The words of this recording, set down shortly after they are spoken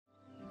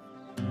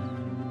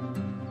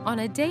On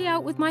a day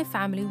out with my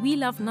family, we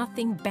love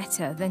nothing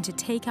better than to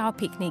take our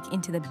picnic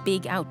into the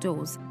big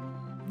outdoors.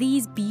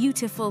 These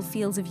beautiful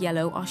fields of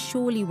yellow are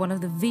surely one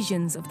of the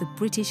visions of the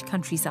British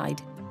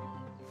countryside.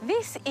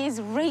 This is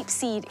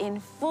rapeseed in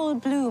full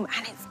bloom,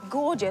 and it's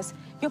gorgeous.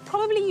 You're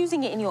probably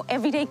using it in your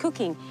everyday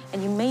cooking,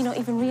 and you may not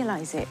even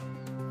realise it.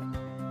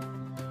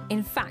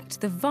 In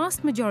fact, the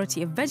vast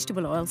majority of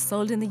vegetable oil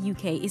sold in the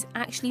UK is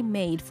actually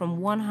made from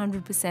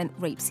 100%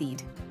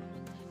 rapeseed.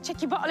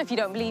 Check your bottle if you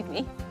don't believe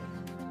me.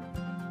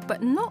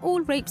 But not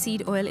all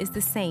rapeseed oil is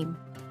the same.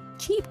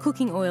 Cheap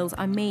cooking oils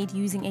are made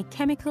using a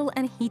chemical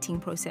and heating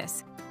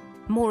process.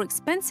 More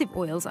expensive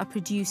oils are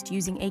produced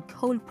using a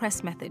cold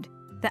press method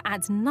that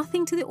adds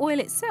nothing to the oil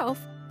itself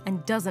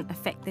and doesn't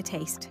affect the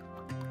taste.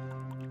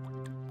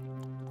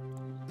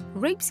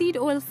 Rapeseed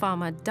oil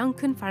farmer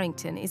Duncan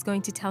Farrington is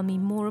going to tell me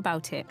more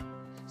about it.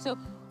 So,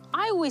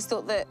 I always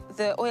thought that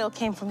the oil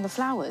came from the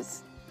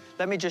flowers.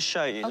 Let me just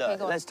show you. Okay,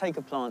 look, let's take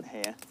a plant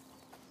here.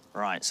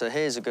 Right, so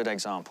here's a good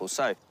example.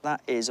 So, that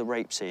is a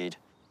rapeseed.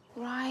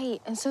 Right,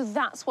 and so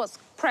that's what's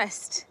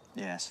pressed?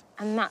 Yes.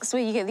 And that's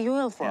where you get the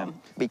oil from? Yeah.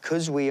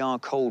 Because we are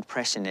cold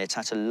pressing it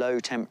at a low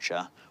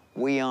temperature,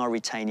 we are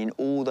retaining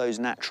all those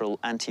natural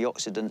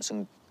antioxidants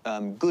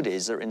and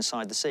goodies that are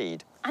inside the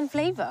seed. And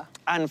flavour.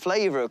 And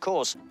flavour, of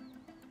course.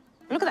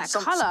 Look at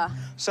that colour.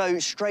 So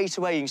straight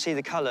away you can see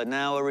the colour.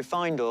 Now, a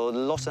refined oil, a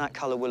lot of that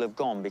colour will have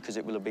gone because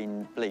it will have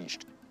been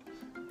bleached.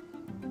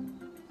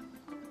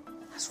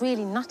 That's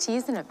really nutty,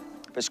 isn't it?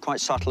 But it's quite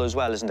subtle as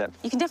well, isn't it?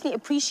 You can definitely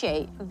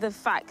appreciate the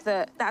fact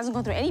that that hasn't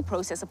gone through any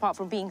process apart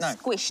from being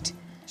squished.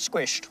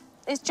 Squished.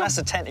 It's just, that's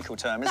a technical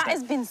term, isn't it? That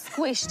has been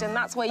squished, and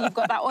that's where you've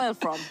got that oil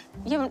from.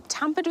 You haven't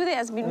tampered with it, it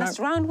hasn't been messed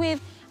around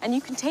with, and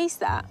you can taste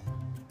that.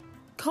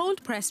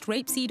 Cold-pressed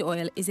rapeseed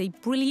oil is a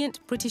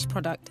brilliant British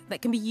product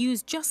that can be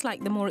used just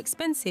like the more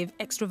expensive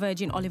extra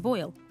virgin olive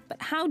oil.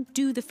 But how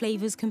do the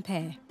flavours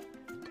compare?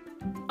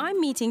 I'm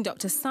meeting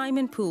Dr.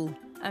 Simon Poole,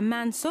 a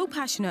man so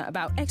passionate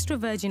about extra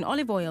virgin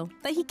olive oil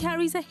that he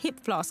carries a hip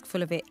flask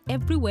full of it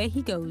everywhere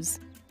he goes.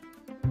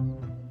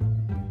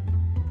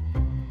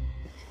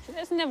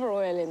 There's never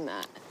oil in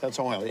that. That's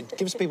oil. It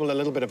gives people a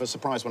little bit of a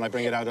surprise when I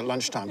bring it out at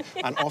lunchtime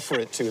and offer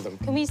it to them.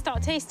 Can we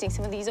start tasting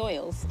some of these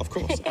oils? Of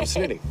course,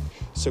 absolutely.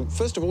 So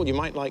first of all, you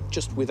might like,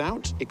 just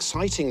without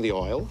exciting the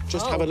oil,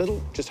 just have a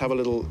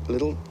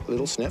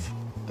little sniff,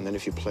 and then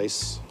if you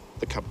place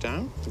the cup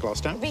down, the glass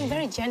down. Being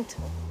very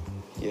gentle.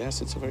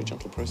 Yes, it's a very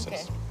gentle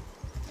process. Okay.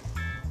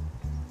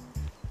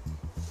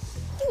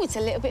 Oh, it's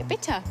a little bit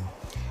bitter.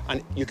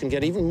 And you can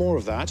get even more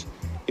of that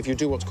if you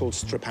do what's called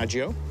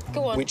stripaggio,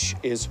 Go on. which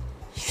is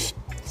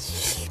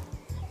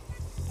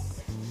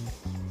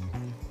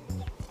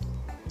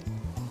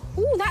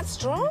Ooh, that's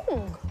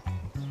strong.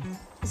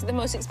 Is it the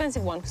most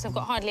expensive one? Because I've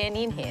got hardly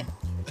any in here.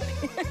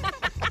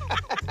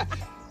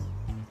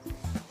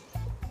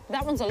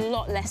 That one's a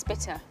lot less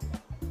bitter.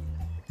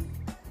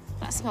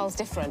 That smells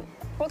different.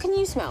 What can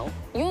you smell?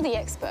 You're the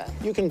expert.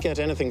 You can get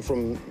anything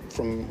from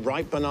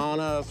ripe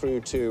banana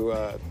through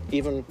to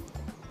even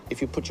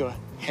if you put your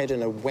head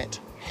in a wet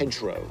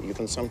hedgerow, you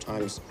can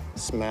sometimes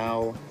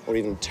smell or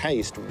even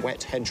taste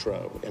wet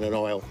hedgerow in an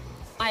oil.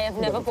 I have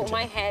never put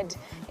my head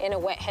in a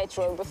wet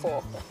hedgerow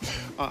before.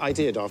 I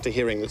did after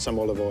hearing that some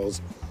olive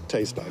oils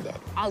taste like that.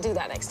 I'll do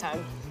that next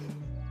time.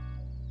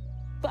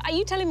 But are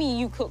you telling me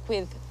you cook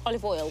with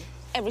olive oil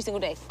every single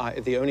day?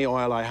 The only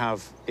oil I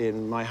have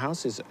in my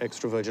house is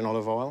extra virgin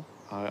olive oil.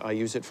 I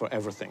use it for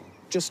everything,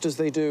 just as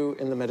they do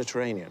in the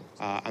Mediterranean.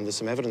 And there's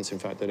some evidence, in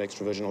fact, that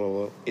extra virgin olive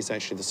oil is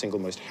actually the single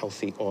most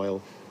healthy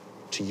oil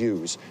to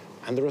use.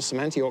 And there are some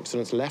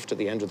antioxidants left at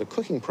the end of the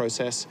cooking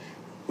process,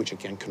 which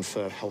again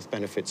confer health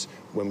benefits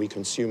when we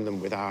consume them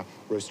with our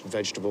roasted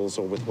vegetables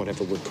or with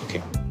whatever we're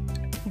cooking.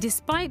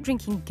 Despite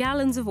drinking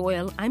gallons of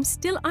oil, I'm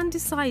still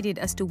undecided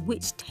as to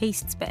which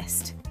tastes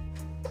best.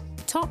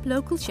 Top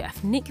local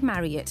chef Nick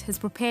Marriott has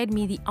prepared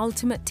me the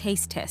ultimate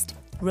taste test,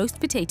 roast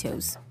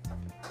potatoes.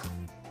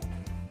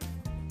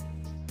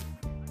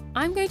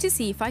 I'm going to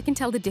see if I can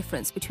tell the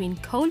difference between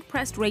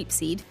cold-pressed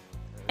rapeseed,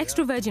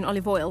 extra virgin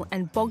olive oil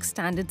and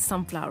bog-standard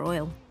sunflower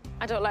oil.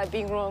 I don't like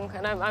being wrong,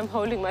 and I'm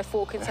holding my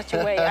fork in such a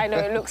way. I know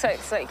it looks like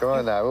it's like... Go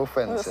on now, we'll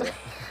fence it.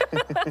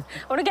 I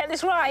want to get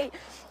this right.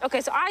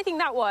 OK, so I think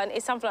that one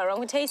is sunflower. I'm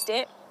going to taste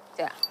it.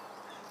 Yeah.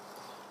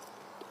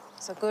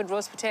 It's a good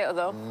roast potato,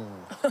 though.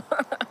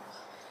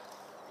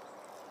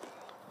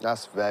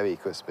 That's very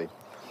crispy.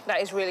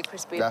 That is really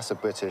crispy. That's a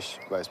British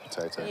roast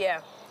potato.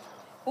 Yeah.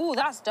 Ooh,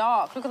 that's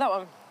dark. Look at that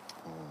one.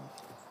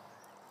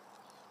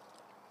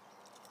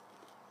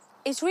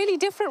 It's really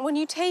different when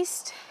you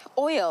taste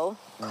oil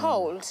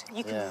cold.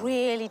 You can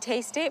really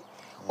taste it.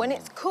 When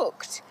it's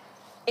cooked,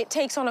 it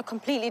takes on a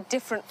completely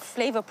different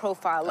flavour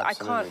profile.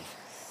 Absolutely.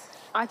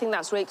 I think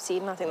that's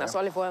rapeseed, and I think that's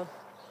olive oil.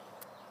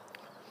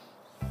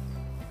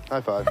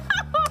 High five. Did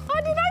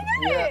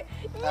I get it?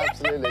 Yes!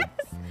 Absolutely.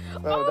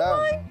 Well done.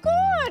 Oh, my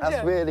God!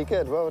 That's really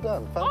good. Well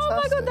done. Fantastic.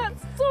 Oh, my God,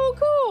 that's so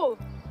cool.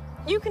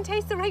 You can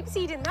taste the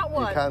rapeseed in that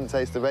one. You can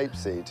taste the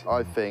rapeseed.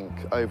 I think,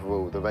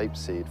 overall, the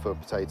rapeseed for a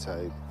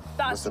potato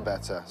was the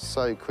better.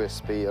 So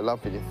crispy, a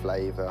lovely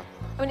flavour.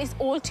 I mean, it's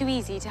all too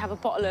easy to have a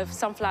bottle of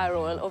sunflower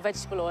oil or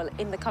vegetable oil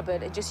in the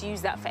cupboard and just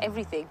use that for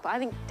everything. But I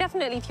think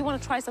definitely if you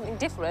want to try something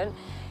different,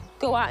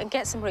 go out and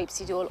get some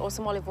rapeseed oil or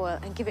some olive oil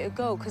and give it a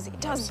go, because it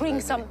does bring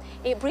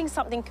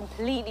something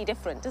completely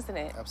different, doesn't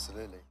it?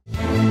 Absolutely.